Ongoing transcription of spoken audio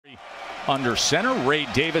under center. Ray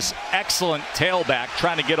Davis, excellent tailback,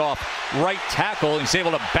 trying to get off right tackle. He's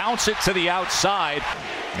able to bounce it to the outside.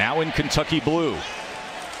 Now in Kentucky blue.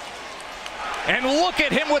 And look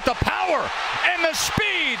at him with the power and the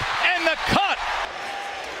speed and the cut.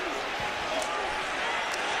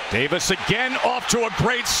 Davis again off to a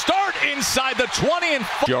great start inside the 20 and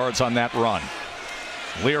 5 yards on that run.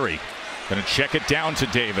 Leary going to check it down to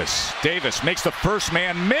Davis. Davis makes the first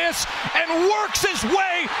man miss and works his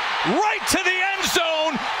way right to the end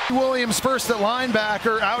zone. Williams first at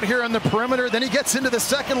linebacker out here on the perimeter. Then he gets into the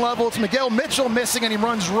second level. It's Miguel Mitchell missing, and he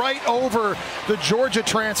runs right over the Georgia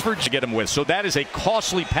transfer. To get him with. So that is a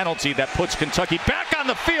costly penalty that puts Kentucky back on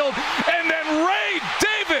the field. And then Ray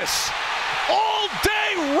Davis, all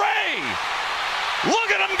day Ray.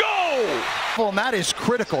 Look at him go! And that is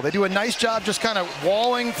critical. They do a nice job just kind of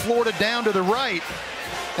walling Florida down to the right.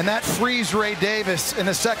 And that frees Ray Davis in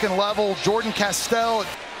the second level. Jordan Castell.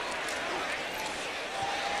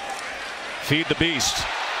 Feed the beast.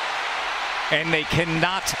 And they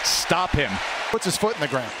cannot stop him. Puts his foot in the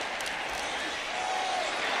ground.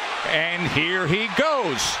 And here he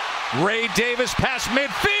goes. Ray Davis past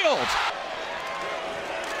midfield.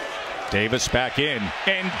 Davis back in,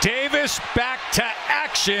 and Davis back to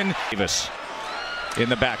action. Davis in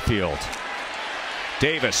the backfield.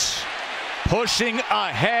 Davis pushing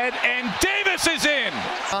ahead, and Davis is in.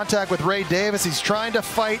 Contact with Ray Davis. He's trying to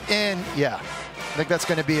fight in. Yeah, I think that's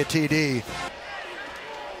going to be a TD.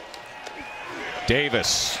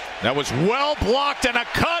 Davis, that was well blocked and a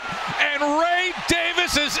cut, and Ray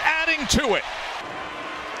Davis is adding to it.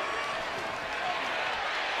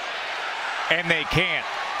 And they can't.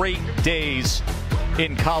 Great days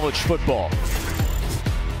in college football.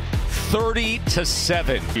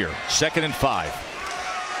 30-7 here, 2nd and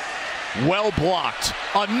 5. Well blocked.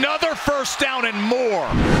 Another first down and more.